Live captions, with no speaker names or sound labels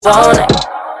All night.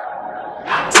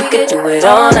 We could do it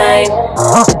all night.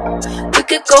 We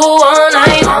could go all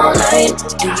night, all night.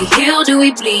 Do we heal? Do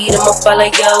we bleed? I'ma follow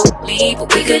your lead,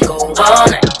 but we could go all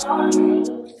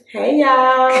night. Hey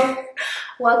y'all.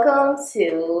 Welcome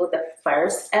to the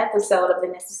first episode of the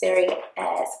Necessary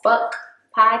as Fuck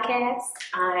podcast.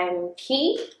 I'm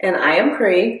Key. And I am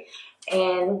Cree.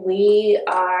 And we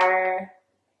are...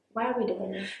 Why are we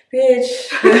doing this?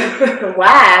 Bitch.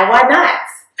 Why not?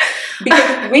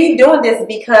 Because we doing this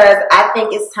because I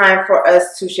think it's time for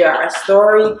us to share our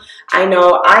story. I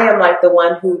know I am like the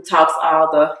one who talks all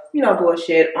the,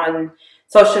 bullshit on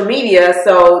social media.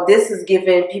 So this is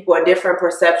giving people a different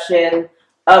perception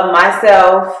of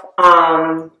myself.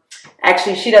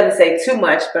 Actually, she doesn't say too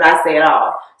much, but I say it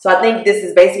all. So I think this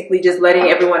is basically just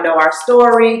letting everyone know our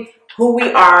story, who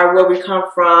we are, where we come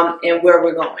from, and where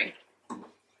we're going.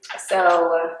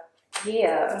 So,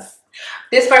 yeah.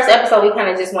 This first episode, we kind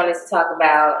of just wanted to talk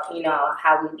about,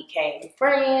 how we became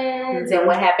friends and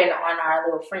what happened on our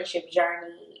little friendship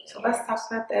journey. So let's talk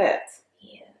about that.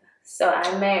 Yeah. So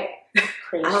I met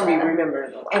Krisha. I don't even remember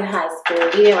in high school.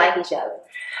 We didn't like each other.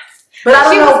 But I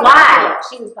don't know why.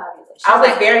 She was popular. I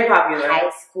was very popular.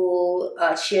 High school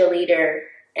cheerleader,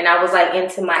 and I was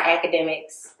into my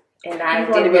academics. And I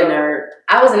wanted to be a nerd.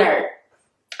 I was a nerd.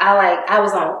 I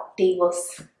was on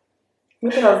Divas.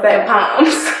 What the hell is that? And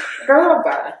Palms. Girl,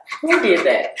 bye. Who did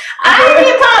that? I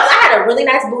did Palms. I had a really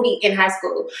nice booty in high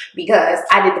school because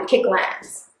I did the kick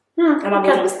lines. And my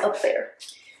booty was up there.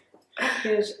 I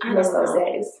miss those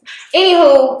days.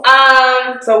 Anywho,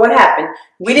 so what happened?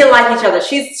 We didn't like each other.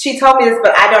 She told me this,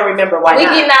 but I don't remember why. We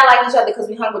did not like each other because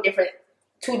we hung with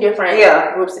two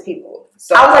different groups of people.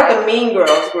 So I was like the Mean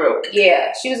Girls group.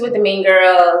 Yeah, she was with the Mean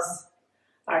Girls.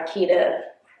 Marquita.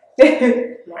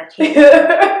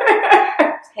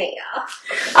 Hey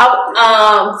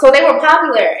y'all. So they were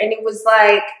popular, and it wasn't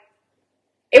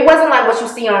like what you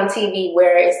see on TV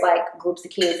where it's like groups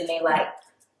of kids and they like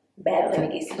battling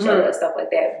against each other and stuff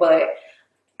like that. But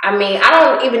I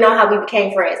don't even know how we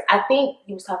became friends. I think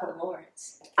you was talking to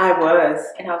Lawrence. I was.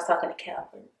 And I was talking to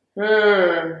Calvin.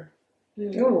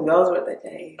 Ooh, those were the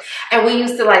days. And we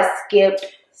used to skip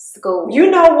school. You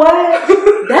know what?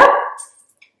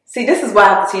 See, this is why I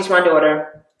have to teach my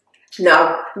daughter.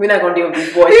 No, we're not gonna deal with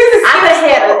these boys.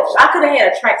 I could have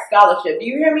had a track scholarship. Do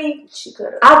you hear me? She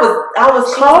could have. I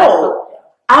was cold.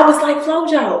 I was like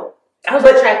Flojo. I was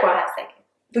a track for a hot second.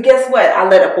 But guess what? I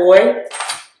let a boy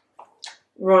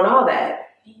ruin all that.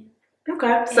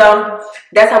 Okay, so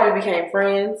that's how we became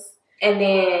friends. And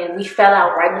then we fell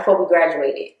out right before we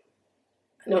graduated.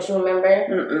 Don't you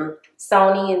remember?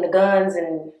 Sony and the guns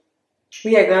and...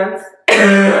 We had guns?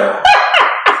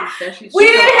 We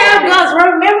didn't have guns.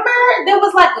 Remember? There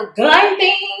was a gun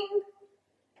thing.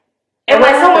 And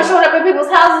someone showed up at people's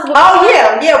houses.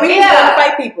 Yeah. We used to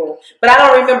fight people. But I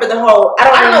don't remember the whole... I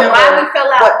don't know why we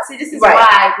fell out. See, this is why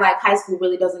high school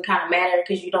really doesn't kind of matter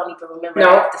because you don't even remember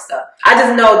half the stuff. I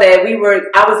just know that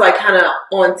I was kind of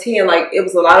on 10. It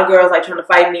was a lot of girls trying to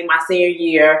fight me my senior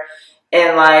year.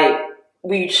 And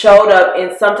we showed up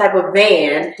in some type of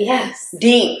van. Yes.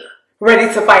 Deep.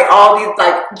 Ready to fight all these,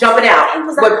 jumping out. It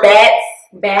was with bats.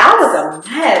 I was a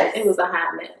mess. It was a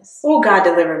hot mess. Oh, God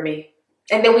deliver me.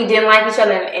 And then we didn't like each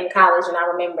other in college, and I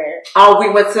remember. Oh,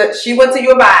 she went to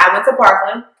U of I. I went to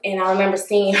Parkland. And I remember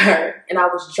seeing her, and I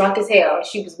was drunk as hell. And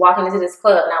she was walking into this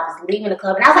club, and I was leaving the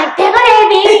club, and I was like, "There go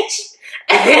that bitch."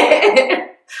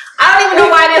 I don't even know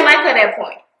why I didn't like her at that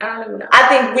point. I don't even know. I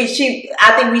think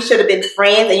we should have been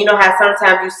friends. And you know how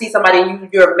sometimes you see somebody and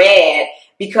you're mad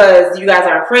because you guys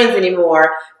aren't friends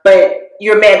anymore, but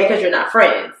you're mad because you're not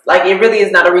friends. It really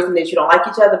is not a reason that you don't like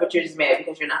each other, but you're just mad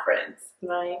because you're not friends.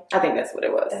 Right. I think that's what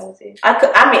it was. That was it. I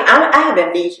have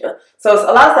amnesia, so it's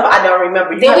a lot of stuff I don't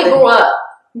remember. Then we grew up.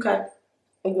 Okay.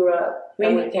 We grew up.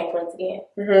 And we became friends again.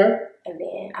 And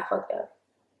then I fucked up.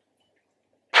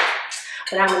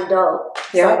 But I'm an adult,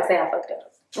 so I can say I fucked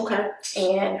up. Okay.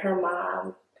 And her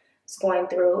mom was going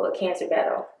through a cancer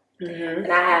battle. And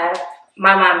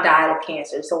my mom died of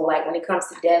cancer. So when it comes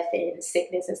to death and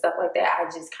sickness and stuff like that, I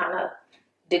just kind of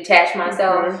detached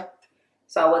myself.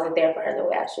 So I wasn't there for her the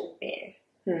way I should have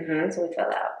been. So we fell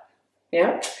out.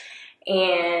 Yeah.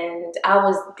 And I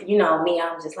was,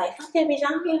 I was just like, fuck that bitch, I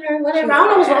don't mean her, whatever. I don't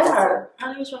know what's wrong with her. I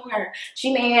don't know what's wrong with her.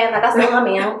 She mad, I still love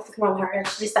me. I don't know what's wrong with her.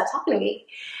 She just stopped talking to me.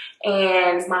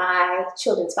 And my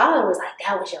children's father was like,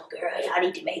 that was your girl. Y'all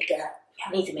need to make up.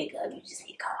 You just need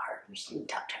to call her. You just need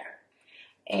to talk to her.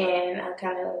 And I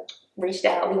kind of reached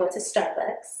out. We went to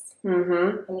Starbucks.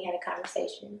 And we had a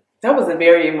conversation. That was a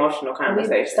very emotional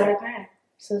conversation. We started crying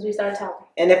as soon as we started talking.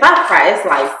 And if I cry,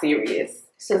 it's serious.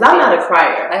 Because I'm not a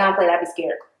crier. I'm playing, I'd be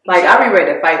scared. Like, I be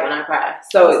ready to fight when I cry.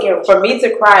 So for me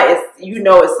to cry, is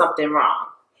it's something wrong.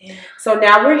 Yeah. So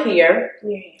now we're here.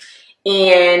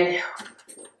 And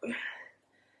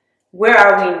where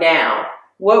are we now?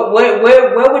 What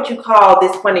would you call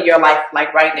this point of your life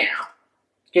like right now?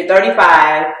 You're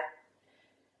 35.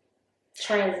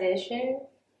 Transition.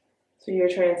 So you're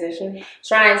transition?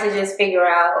 Trying to just figure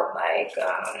out, like,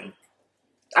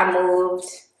 I moved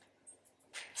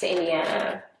to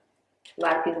Indiana. A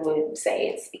lot of people would say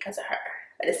it's because of her,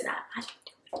 but it's not. I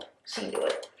didn't do it. She didn't do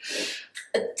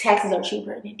it. Taxes are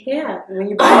cheaper in Indiana. Yeah, when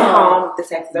you buy a home, the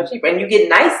taxes are cheaper, and you get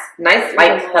nice,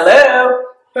 like, hello.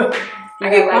 I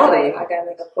got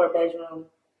like a 4-bedroom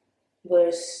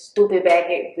with a stupid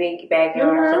big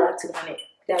backyard for like 200.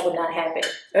 That would not happen.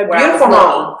 A beautiful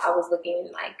home. I was looking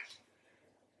like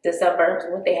the suburbs,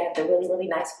 what they have, the really, really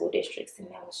nice school districts, and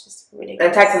that was just ridiculous.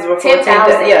 And taxes were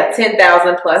 10,000. Yeah,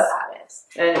 10,000 plus.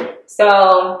 And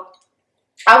so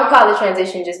I would call it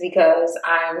transition just because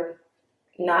I'm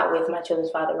not with my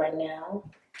children's father right now,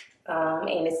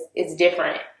 and it's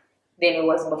different than it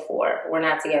was before. We're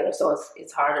not together, so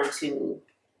it's harder to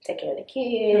take care of the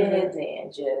kids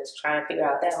and just try and figure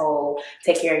out that whole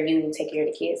take care of you, take care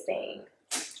of the kids thing.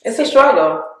 It's a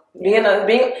struggle.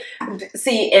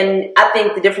 See, and I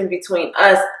think the difference between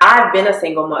us, I've been a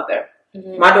single mother.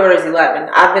 My daughter is 11.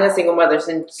 I've been a single mother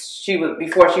since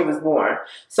before she was born.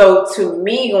 So to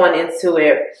me, going into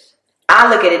it, I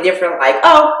look at it different. Like,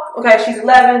 oh, okay, she's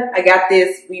 11. I got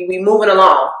this. We moving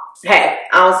along. Hey,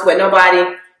 I don't sweat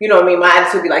nobody. You know what I mean? My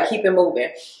attitude would be like, keep it moving.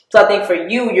 So I think for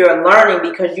you, you're learning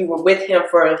because you were with him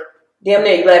for damn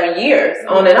near 11 years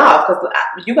on and off. Because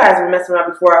you guys were messing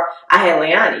around before I had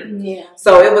Leonie. Yeah.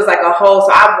 So it was like a whole,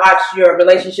 so I watched your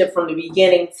relationship from the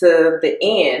beginning to the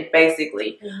end,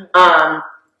 basically.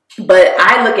 But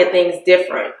I look at things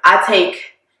different. I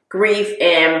take grief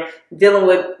and dealing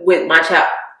with my child.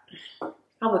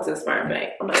 I went to the sperm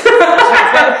bank. I'm not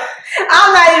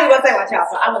even going to say my child,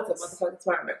 so I went to the motherfucking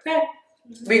sperm bank. Okay.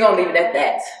 We're going to leave it at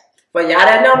that. But y'all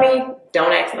that know me,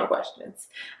 don't ask no questions.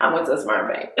 I went to the sperm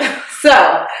bank.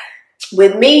 So,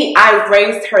 with me, I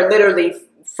raised her literally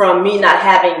from me not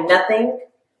having nothing.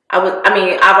 I've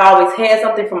always had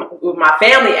something with my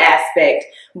family aspect,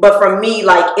 but from me,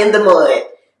 like, in the mud.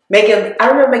 I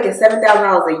remember making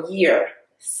 $7,000 a year.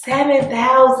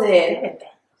 $7,000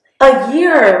 a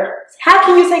year. How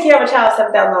can you take care of a child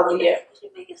 $7,000 a year?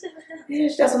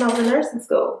 That's when I was in nursing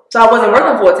school. So I wasn't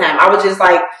working full time. I was just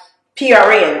like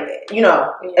PRN,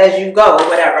 as you go or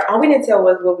whatever. All we didn't tell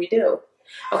was what we do.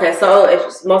 Okay, so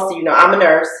as most of you know, I'm a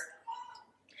nurse.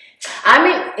 I'm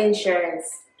in insurance.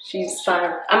 She's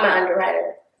fine. I'm an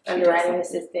underwriting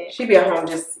assistant. She be at home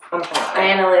just on fine.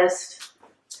 Analyst.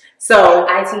 So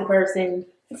IT person.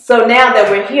 So now that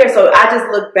we're here, so I just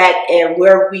look back at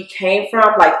where we came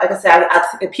from. Like I said, a lot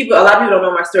of people don't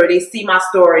know my story. They see my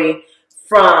story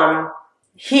from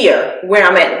here, where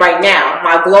I'm at right now,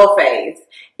 my glow phase.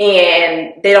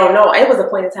 And they don't know. It was a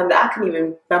point in time that I couldn't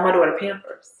even buy my daughter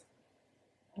Pampers.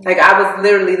 Like, I was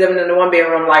literally living in the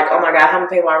 1-bedroom, like, oh my God, how am I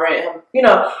paying my rent?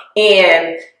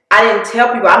 And I didn't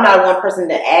tell people. I'm not one person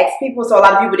that asks people, so a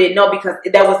lot of people didn't know because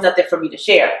that was nothing for me to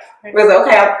share. It was like,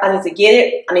 okay, I need to get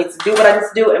it. I need to do what I need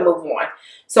to do and move on.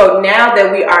 So now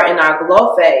that we are in our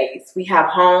glow phase, we have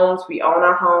homes, we own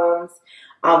our homes,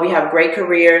 we have great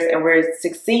careers, and we're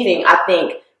succeeding. I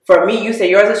think for me, you say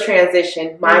yours is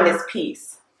transition, mine is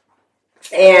peace.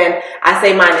 And I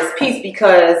say mine is peace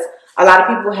because a lot of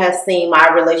people have seen my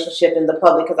relationship in the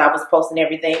public because I was posting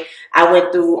everything. I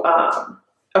went through a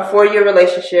 4-year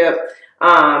relationship,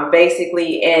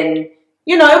 basically, and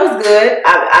it was good.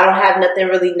 I don't have nothing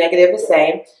really negative to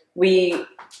say.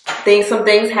 Some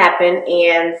things happen,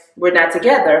 and we're not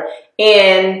together.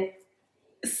 And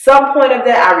some point of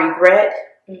that I regret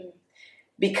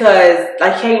because,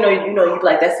 like, hey, you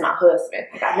like, that's my husband.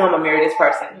 Like, I know I'm gonna marry this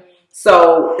person.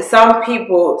 So some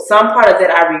part of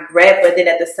that I regret, but then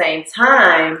at the same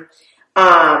time,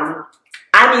 I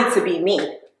need to be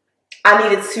me. I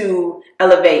needed to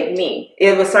elevate me.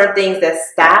 It was certain things that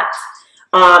stopped,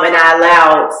 and I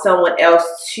allowed someone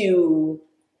else to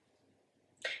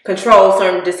control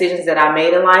certain decisions that I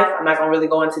made in life. I'm not going to really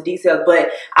go into details,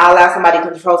 but I allowed somebody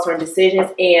to control certain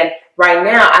decisions. And right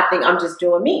now, I think I'm just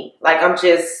doing me. Like, I'm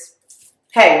just,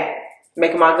 hey,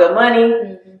 making my good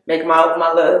money, making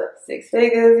my little 6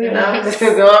 figures, just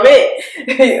doing it.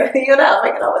 Making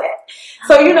all that.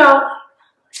 So,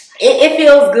 it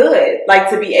feels good, like,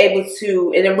 to be able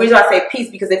to, and the reason I say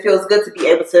peace, because it feels good to be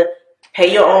able to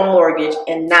pay your own mortgage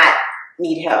and not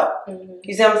need help.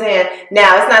 You see what I'm saying?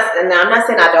 Now, I'm not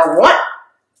saying I don't want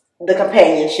the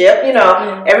companionship. You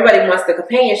know, everybody wants the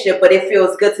companionship, but it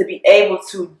feels good to be able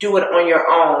to do it on your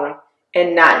own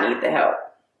and not need the help.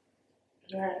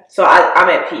 Right. So I'm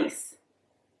at peace.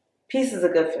 Peace is a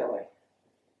good feeling.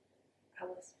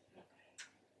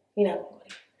 You know.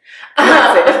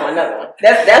 I'll say this one, another one.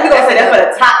 That's we're gonna say that's for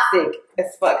the toxic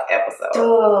as fuck episode.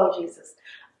 Oh Jesus.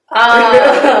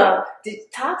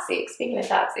 Toxic. Speaking of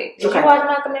toxic, did you watch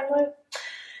Malcom and Roy?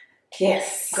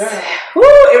 Yes. Girl. Woo,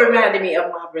 it reminded me of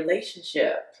my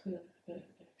relationship. Mm-hmm.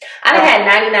 I done had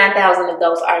 99,000 of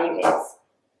those arguments,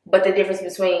 but the difference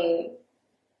between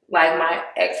like my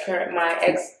ex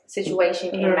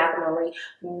situation and Malcom and Roy,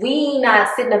 we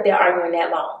not sitting up there arguing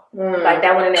that long. Like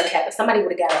that would have never happened. Somebody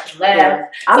would have got up and left. Yeah.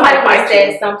 Somebody would have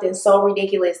said something so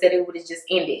ridiculous that it would have just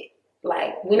ended.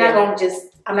 Like we're not gonna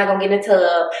I'm not gonna get in the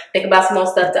tub, think about some more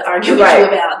stuff to argue with you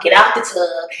about, get out the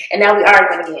tub, and now we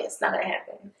arguing again. It's not gonna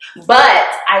happen. But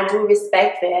I do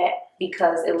respect that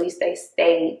because at least they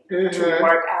stayed to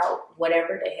work out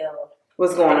whatever the hell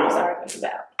was going on. Arguing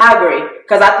about. I agree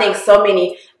because I think so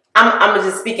many. I'm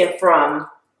just speaking from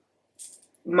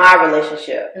my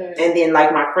relationship and then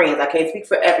like my friends. I can't speak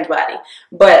for everybody,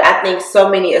 but I think so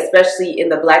many, especially in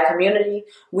the Black community,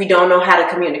 we don't know how to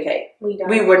communicate.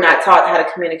 We were not taught how to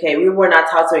communicate. We were not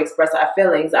taught to express our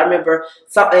feelings. I remember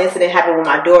an incident happened with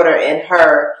my daughter and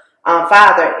her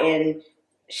father, and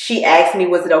she asked me,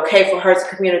 was it okay for her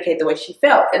to communicate the way she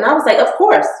felt? And I was like, of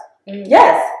course.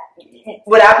 Yes.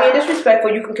 Without being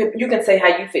disrespectful, you can say how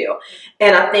you feel.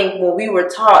 And I think when we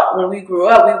grew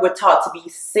up, we were taught to be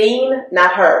seen,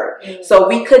 not heard. So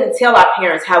we couldn't tell our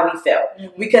parents how we felt.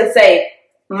 We couldn't say,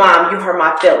 Mom, you hurt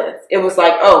my feelings. It was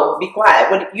like, oh, be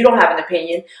quiet. You don't have an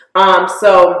opinion.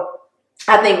 So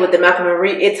I think with the Malcom and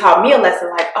Reed, it taught me a lesson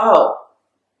like, oh,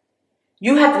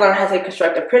 you have to learn how to take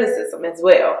constructive criticism as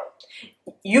well.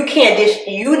 You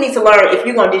need to learn if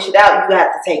you're going to dish it out, you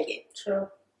have to take it. True.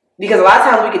 Because a lot of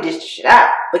times we could dish shit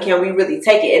out, but can we really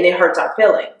take it and it hurts our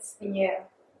feelings? Yeah.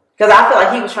 Because I feel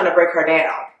like he was trying to break her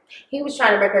down. He was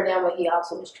trying to break her down, but he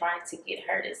also was trying to get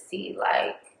her to see,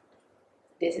 like,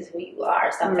 this is who you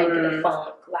are. Stop faking the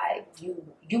funk. Like,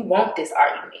 you want this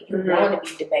argument. You want to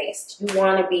be debased. You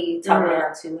want to be talked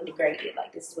down to and degraded.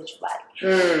 Like, this is what you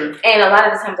like. And a lot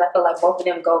of the times I feel like both of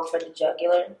them go for the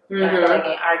jugular. I feel like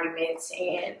in arguments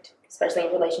and especially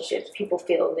in relationships, people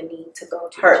feel the need to go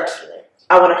to the jugular.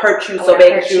 I want to hurt you so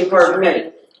bad that you hurt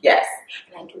me. Yes.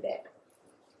 And I do that.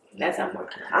 That's how I'm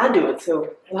working on. I do it too.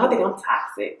 And I think I'm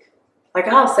toxic. Like,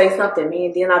 I'll say something to me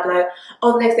and then I'll be like,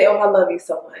 oh, the next day, oh, I love you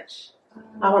so much.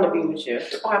 I want to be with you.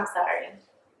 Oh, I'm sorry.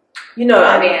 You know,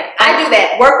 I do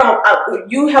that. Work on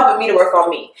you helping me to work on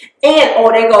me.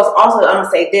 And there goes also, I'm gonna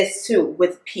say this too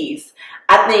with peace.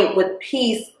 I think with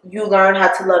peace, you learn how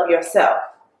to love yourself.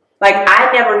 Like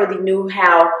I never really knew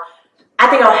how. I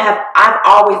think I've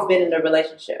always been in a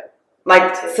relationship.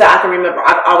 Like so I can remember,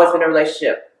 I've always been in a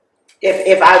relationship.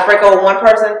 If I break up with one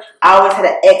person, I always had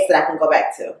an ex that I can go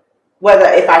back to. Whether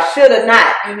if I should or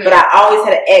not, but I always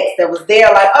had an ex that was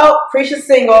there. Like, oh, Priscia's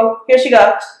single. Here she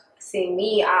goes. See,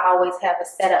 me, I always have a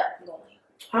setup going.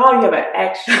 Oh, you have an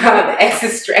action. I have an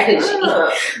exit strategy.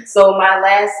 So my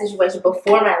last situation,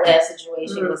 before my last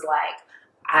situation, was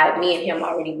like, me and him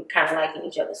already kind of liking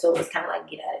each other. So it was kind of like,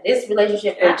 get out of this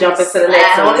relationship and jump into the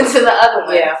next one. Into the other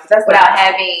one. Yeah, without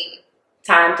having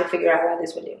time to figure out why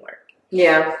this one didn't work.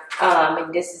 Yeah.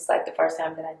 And this is like the first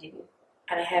time that I didn't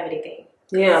have anything.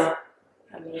 Yeah.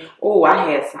 I mean. Oh, I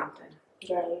had something.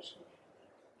 Girl,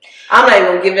 I'm not even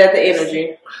going to give that the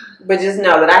energy. But just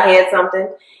know that I had something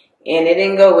and it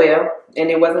didn't go well and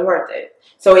it wasn't worth it.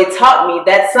 So it taught me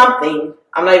that something,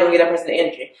 I'm not even going to give that person the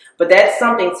energy, but that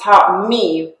something taught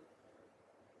me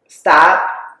stop,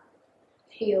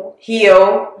 heal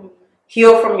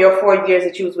from your 4 years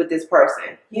that you was with this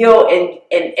person. Heal and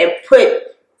put,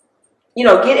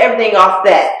 get everything off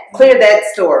that. Clear that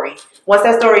story. Once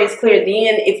that story is clear,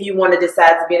 then if you want to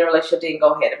decide to be in a relationship, then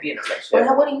go ahead and be in a relationship.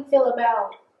 Well, what do you feel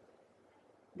about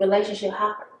relationship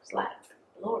hoppers like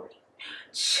Lori?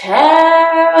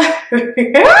 Child.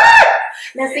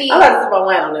 Now see, I like to put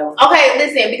my on them. Okay,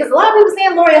 listen, because a lot of people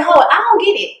saying Lori a hoe. I don't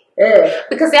get it. Yeah.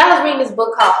 Because I was reading this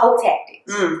book called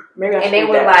Hoetactics. Maybe I should and they read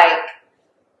were that. like,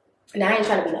 now I ain't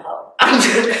trying to be a hoe.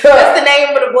 That's the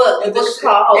name of the book. The book is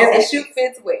called Hoetactics. If the shoe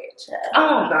fits wedge.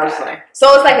 Oh, no, I'm just saying.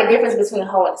 So it's like a difference between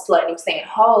a hoe and a slut. And he was saying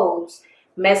hoes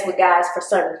mess with guys for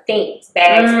certain things.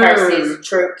 Bags, purses,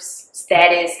 trips,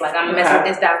 status. Like, I'm going to mess with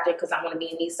this doctor because I want to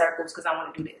be in these circles because I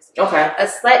want to do this. Okay. A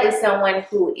slut is someone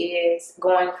who is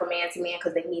going from man to man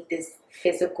because they need this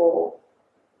physical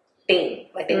thing.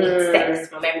 Like, they need sex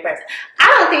from every person. I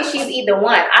don't think she's either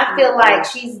one. I feel like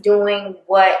she's doing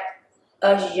what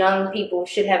us young people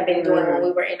should have been doing when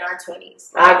we were in our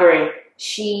 20s. I agree.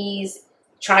 She's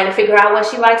trying to figure out what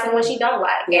she likes and what she don't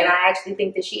like. Yeah. And I actually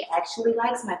think that she actually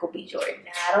likes Michael B. Jordan.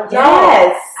 Now, I don't know.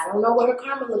 Yes. I don't know what her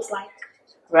karma looks like.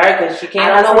 Right, because she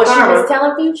can't. I don't know what she was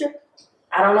telling Future.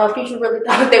 I don't know if Future really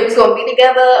thought they was going to be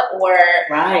together or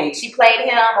she played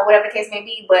him or whatever the case may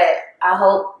be. But I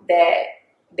hope that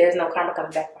there's no karma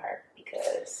coming back for her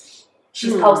because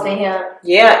she's posting him.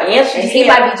 Yeah, and he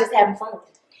might be just having fun.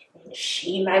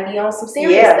 She might be on some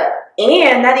serious stuff.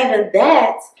 And not even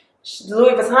that.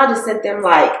 Louis Vuitton just sent them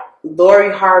like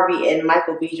Lori Harvey and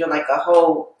Michael B. Jordan like a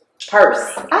whole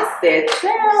purse. I said,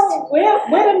 child, wait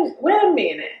a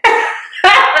minute.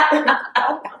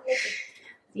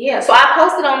 Yeah, so I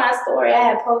posted on my story. I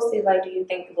had posted like, do you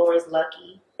think Lori's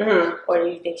lucky, or do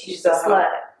you think she's a slut?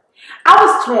 I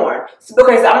was torn.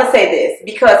 Okay, so I'm gonna say this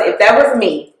because if that was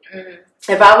me,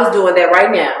 if I was doing that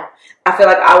right now, I feel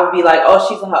like I would be like, oh,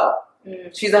 she's a hoe.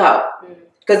 She's a hoe.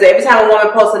 Because every time a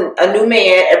woman posts a new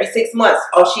man every 6 months,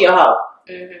 oh, she a hoe.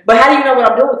 But how do you know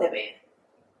what I'm doing with that man?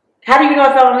 How do you know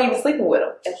if I'm even sleeping with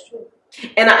him? That's true.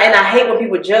 And I hate when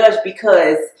people judge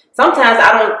because sometimes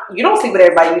you don't sleep with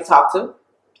everybody you talk to.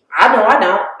 I know I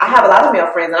don't. I have a lot of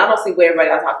male friends and I don't sleep with everybody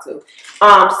I talk to.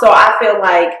 So I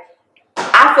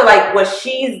feel like what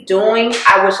she's doing,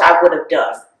 I wish I would have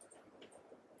done.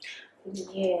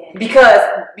 Yeah. Because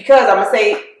I'm gonna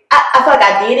say I feel like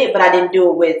I did it, but I didn't do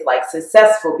it with like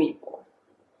successful people.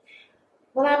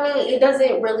 Well, I mean,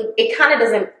 it kind of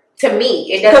doesn't. To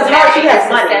me, it doesn't matter if you're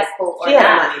successful or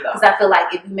not. Because I feel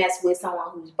like if you mess with someone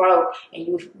who's broke and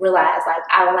you realize, like,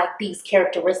 I don't like these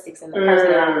characteristics in the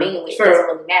person that I'm being with, it doesn't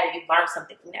really matter. You learn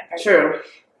something from that person. True.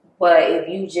 But if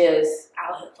you just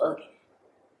out here fucking,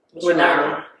 with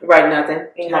nothing. Right, nothing.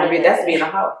 That's being a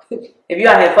hoe. If you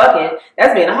out here fucking,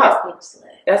 that's being a hoe.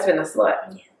 That's being a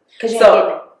slut.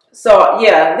 Yeah. So,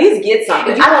 yeah, at least get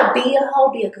something. If you want to be a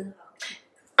hoe, be a good hoe.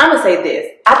 I'm going to say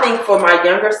this. I think for my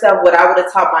younger self, what I would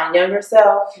have taught my younger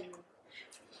self,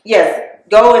 yes,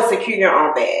 go and secure your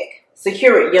own bag.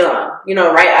 Secure it young. You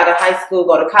know, right out of high school,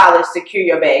 go to college, secure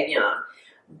your bag young.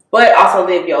 But also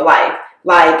live your life.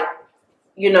 Like,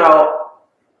 you know,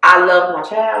 I love my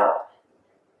child,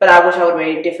 but I wish I would have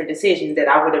made different decisions that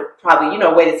I would have probably,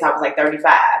 waited till I was like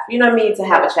 35. You know what I mean? To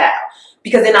have a child.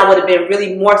 Because then I would have been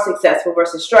really more successful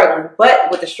versus struggling.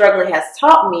 But what the struggling has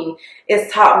taught me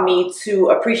is taught me to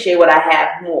appreciate what I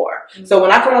have more. So when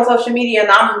I come on social media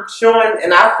and I'm showing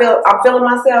and I'm feeling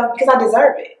myself because I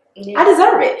deserve it. Yeah. I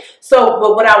deserve it. So,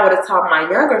 but what I would have taught my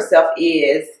younger self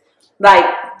is like,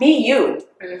 be you.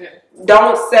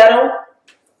 Don't settle.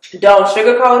 Don't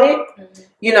sugarcoat it.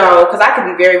 Because I could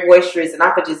be very boisterous and I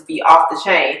could just be off the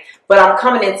chain. But I'm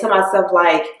coming into myself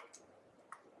like,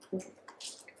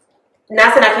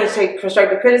 not saying I can't take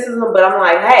constructive criticism, but I'm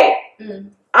like, hey,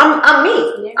 I'm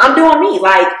me. Yeah. I'm doing me.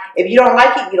 Like, if you don't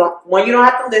like it, you don't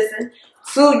have to listen.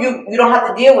 2, you don't have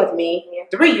to deal with me. Yeah.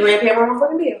 3, you ain't paying my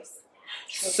motherfucking bills.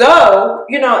 So,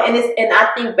 and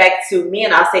I think back to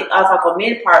men, I'll talk about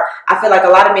men part. I feel like a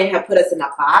lot of men have put us in a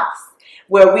box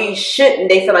where we shouldn't.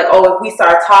 They feel like, oh, if we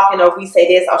start talking or if we say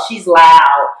this, oh, she's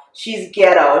loud, she's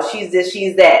ghetto, she's this,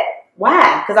 she's that.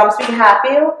 Why? Because I'm speaking how I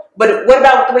feel. But what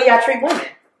about the way y'all treat women?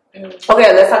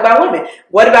 Okay, let's talk about women.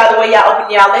 What about the way y'all open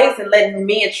y'all legs and letting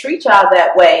men treat y'all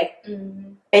that way,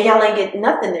 and y'all ain't get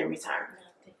nothing in return?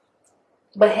 Nothing.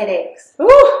 But headaches.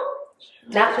 Ooh.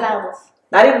 Not flowers.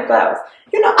 Not even flowers.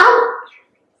 You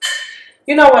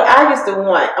know what? I used to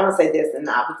want, I'm going to say this and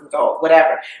now we can go,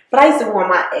 whatever. But I used to want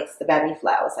my ex to buy me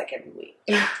flowers like every week.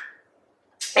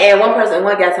 And one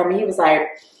guy told me, he was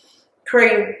like,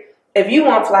 Cree, if you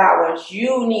want flowers,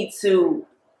 you need to,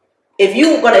 if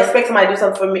you're going to expect somebody to do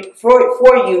something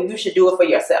for you, you should do it for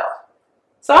yourself.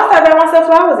 So I started buying myself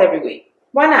flowers every week.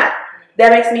 Why not?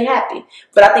 That makes me happy.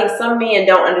 But I think some men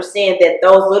don't understand that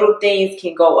those little things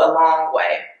can go a long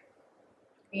way.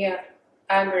 Yeah,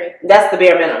 I agree. That's the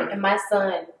bare minimum. And my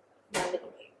son, my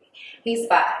little baby, he's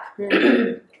 5.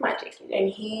 Come on, Jake. And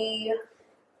he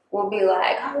will be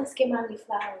like, oh, let's get mommy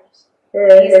flowers.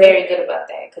 He's very good about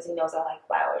that because he knows I like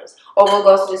flowers. Or we'll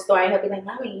go to the store and he'll be like,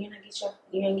 Mommy, you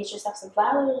didn't get yourself some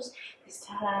flowers this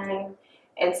time.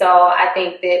 And so I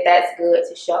think that that's good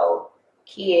to show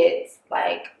kids,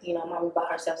 like, Mommy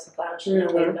bought herself some flowers. She's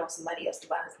not waiting on somebody else to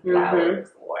buy her some flowers.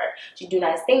 Or she do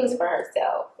nice things for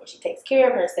herself. Or she takes care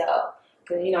of herself.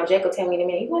 Because, Jake will tell me in a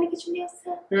minute, you want to get your nails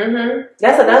done?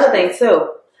 That's another thing,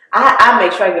 too. I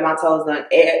make sure I get my toes done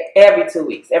every 2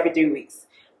 weeks, every 3 weeks.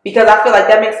 Because I feel like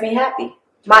that makes me happy.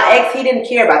 My ex, he didn't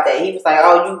care about that. He was like,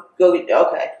 oh, you go,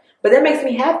 okay. But that makes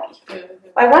me happy.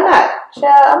 Like, why not?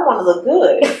 Child, I want to look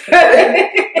good.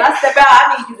 When I step out,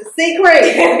 I need you to see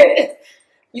great.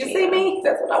 You see me?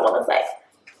 That's what I want to say.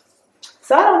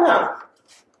 So I don't know.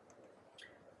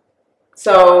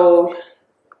 So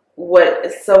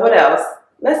what else?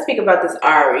 Let's speak about this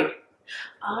Ari.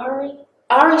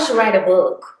 Ari should write a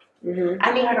book. Mm-hmm.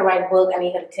 I need her to write a book. I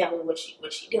need her to tell me what she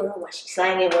doing, what she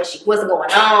slanging, what's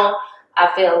going on.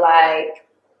 I feel like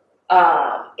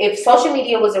if social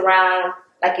media was around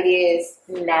like it is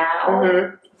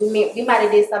now, we might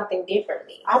have did something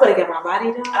differently. I would have got my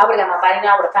body done. I would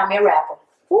have found me a rapper.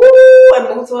 Ooh,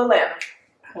 and moved to Atlanta.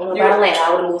 I would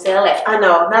have moved to Atlanta. I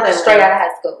know, not that straight out of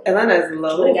high school. Atlanta is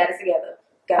low. We got it together.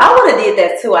 I would have did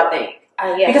that too. I think.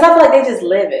 Yeah. Because I feel like they just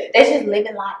live it. They just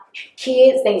living life.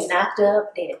 Kids, they knocked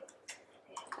up. They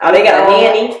got a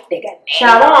nanny. They got nanny.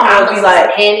 Child, my mom would be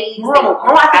like, nannies. I think my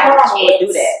mom would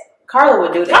do that. Carla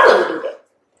would do that.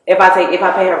 If I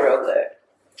pay her real good.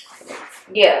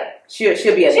 Yeah. She'll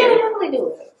be a nanny. She'll definitely do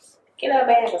it. Get her a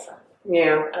bag or something.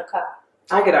 Yeah. In a car.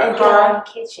 I get her a car. car. In the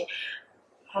kitchen.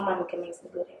 Her mama can make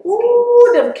some good ass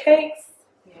Ooh, them cakes.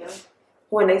 Yeah.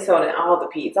 When they sold in all the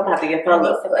Pete's, I'm gonna have to get her a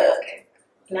little plug.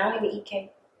 And I don't even eat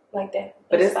cake like that.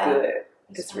 But it's good.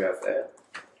 It's real good.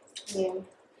 Yeah.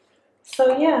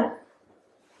 So yeah,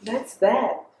 that's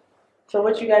that. So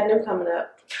what you got new coming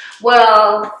up?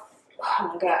 Well,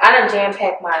 oh my God, I done jam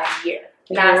packed my year.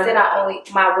 Now I said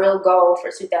my real goal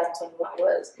for 2021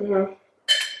 was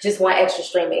just one extra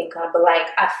stream of income. But like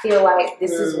I feel like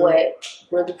this is what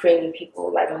really creating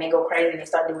people like when they go crazy and they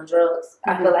start doing drugs.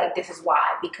 I feel like this is why,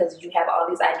 because you have all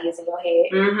these ideas in your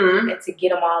head and to get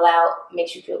them all out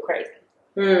makes you feel crazy.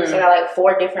 So I got like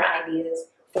 4 different ideas,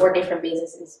 4 different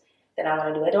businesses that I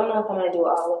want to do. I don't know if I'm going to do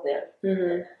all of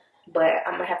them, but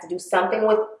I'm going to have to do something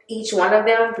with each one of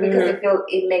them because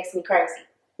it makes me crazy.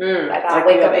 Like I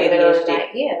wake up in the middle of the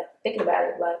night, thinking about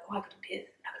it, like, oh, I could do this,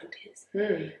 I could do this,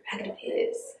 I could do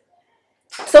this.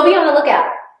 So be on the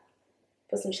lookout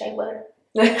for some shea butter.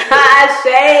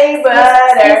 Shea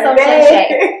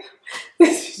butter,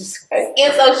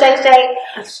 Skin so shake,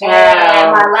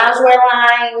 and my loungewear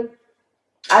line.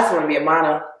 I just want to be a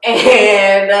model.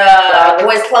 And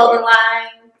boys clothing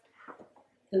line.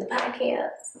 And the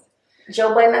podcast.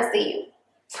 Joe Budden, I see you.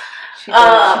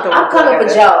 I'm coming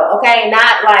for Joe, okay?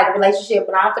 Not like relationship,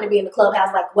 but I'm gonna be in the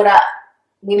clubhouse like, what up?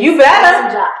 You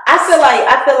better. I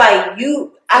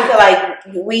feel like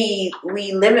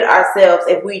we limit ourselves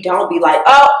if we don't be like,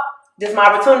 oh, this is my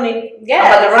opportunity. Yeah,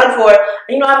 I'm about to run for it.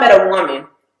 You know, I met a woman.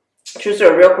 True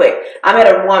story, real quick. I met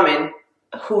a woman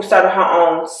who started her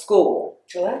own school.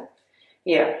 What?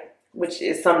 Yeah, which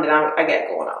is something that I got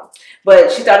going on.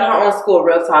 But she started her own school,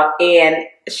 real talk, and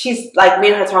she's like, me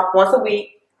and her talk once a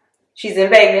week. She's in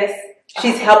Vegas.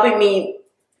 She's helping me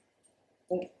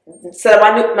set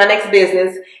up my next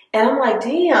business, and I'm like,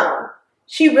 damn,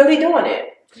 she really doing it.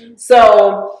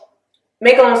 So,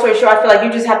 make a long story short, I feel like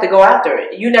you just have to go after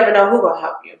it. You never know who gonna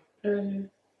help you.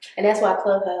 And that's why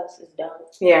Clubhouse is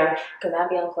dope. Yeah. Because I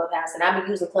be on Clubhouse and I be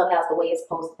using Clubhouse the way it's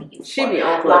supposed to be used. She be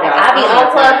on Clubhouse. Like, I be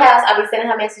on Clubhouse, I be sending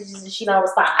her messages and she don't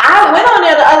respond. I went on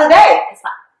there the other day. It's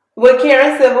fine. With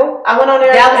Karen Civil. I went on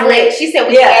there. That was lit. She said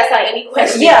we can ask her any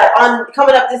questions. Yeah, on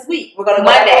coming up this week. We're gonna go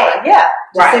Monday. On. Yeah.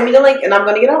 Just send me the link and I'm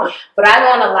gonna get on. But I go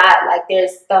on a lot. Like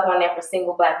there's stuff on there for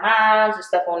single black moms, there's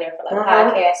stuff on there for like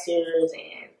podcasters,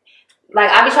 and like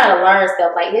I be trying to learn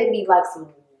stuff. Like it'd be like some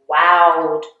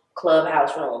wild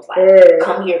Clubhouse rooms. Like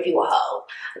come here if you a hoe.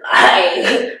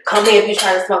 Like come here if you're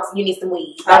trying to smoke. You need some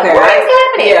weed. Like, okay. What is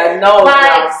happening? Yeah. No.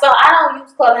 Like so I don't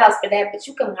use Clubhouse for that, but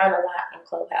you can learn a lot on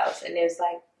Clubhouse, and there's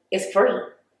like it's free.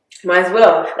 Might as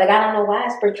well. Like I don't know why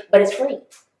it's free, but it's free,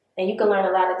 and you can learn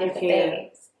a lot of different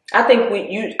things. I think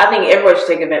everyone should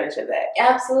take advantage of that.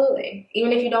 Absolutely.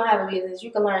 Even if you don't have a business, you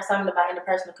can learn something about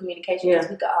interpersonal communication because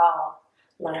we can all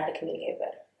learn how to communicate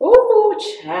better. Ooh,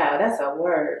 child, that's a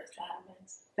word.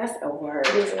 That's a word.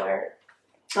 It is a word.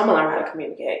 I'm gonna learn how to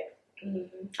communicate.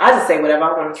 I just say whatever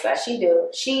I want to say.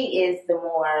 She is the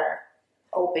more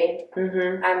open.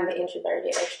 I'm the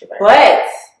introverted extrovert. But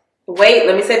wait,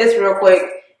 let me say this real quick.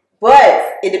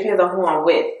 But it depends on who I'm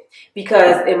with.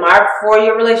 Because in my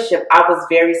 4-year relationship, I was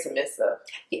very submissive.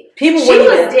 She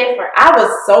was different. I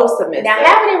was so submissive. Now,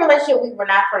 half of the relationship, we were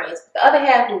not friends. But the other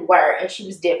half, we were. And she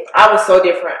was different. I was so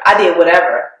different. I did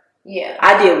whatever. Yeah.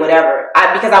 I did whatever.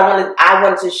 Because I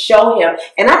wanted to show him.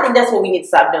 And I think that's what we need to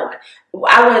stop doing.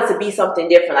 I wanted to be something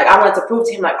different. Like, I wanted to prove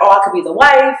to him, like, oh, I could be the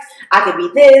wife. I could be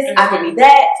this. I could be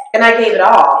that. And I gave it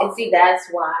all. And that's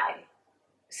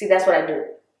what I do.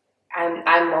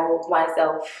 I mold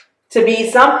myself to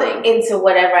be something into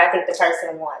whatever I think the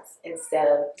person wants instead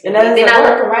of. And then I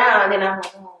look around and I'm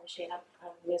like, oh shit, I'm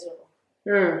miserable.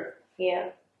 Yeah,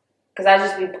 because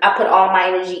I put all my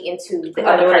energy into the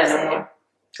other person.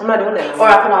 I'm not doing that. Or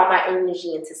I put all my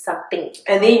energy into something.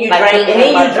 And then you Like drain. being And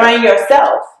then a you drain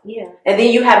yourself. Yeah. And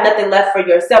then you have nothing left for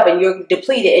yourself, and you're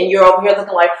depleted, and you're over here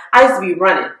looking like I used to be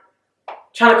running,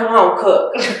 trying to come home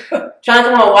cook, trying to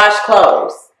come home wash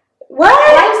clothes. What?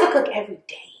 I used to cook every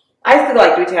day. I used to go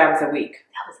like 3 times a week.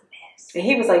 That was a mess. And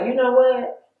he was like, you know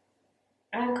what?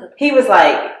 I don't cook. He was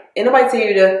like, ain't nobody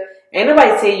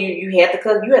tell you you had to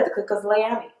cook. You had to cook because of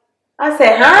Leanne. I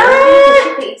said, huh?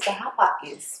 She could eat some Hot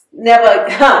Pockets. Never.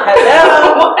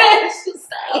 Hello. What is she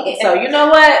saying? So you know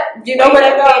what? You know where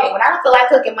that go? When I don't feel like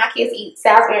cooking, my kids eat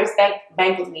Salisbury steak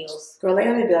banquet meals. Girl,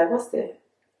 Leanne be like, what's that?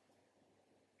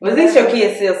 But at least your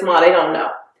kids still small. They don't know.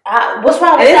 What's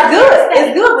wrong with And it's Salisbury good. steak?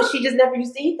 It's good, but she just never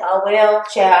used to eat that. Oh, well,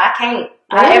 child, I can't.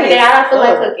 Every day I don't feel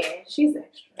like cooking. She's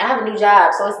extra. I have a new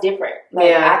job, so it's different. Like,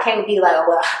 Yeah. I can't be like, oh,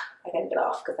 well, I gotta get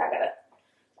off because I gotta.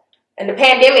 And the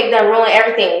pandemic done ruined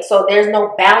everything, so there's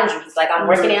no boundaries. Like, I'm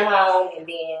working at home, and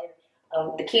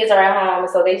then the kids are at home,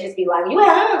 and so they just be like, you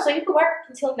at home, so you can work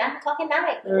until 9 o'clock at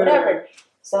night, or whatever.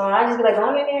 So I just be like, go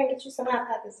in there and get you some Hot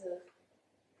Pockets of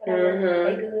whatever.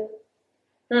 They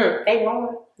good. They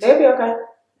warm. They'll be okay.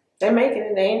 They making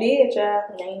it. They ain't dead, child.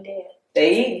 They ain't dead.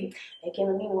 They eating. They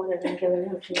killing me more than they killing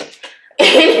them too.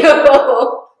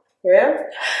 Anywho. Yeah.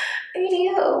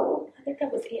 Anywho. I think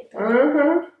that was it.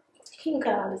 You can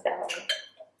cut all this out.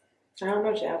 I don't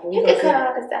know, child. You can cut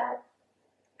all this out.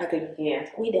 I think you can.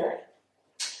 We done.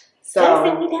 So I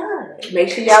said we done. make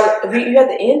sure y'all. You have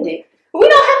to end it. We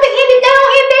don't have to end it down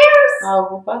in theirs. Oh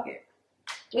well, fuck it.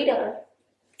 We done.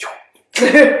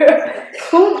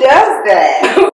 Who does that?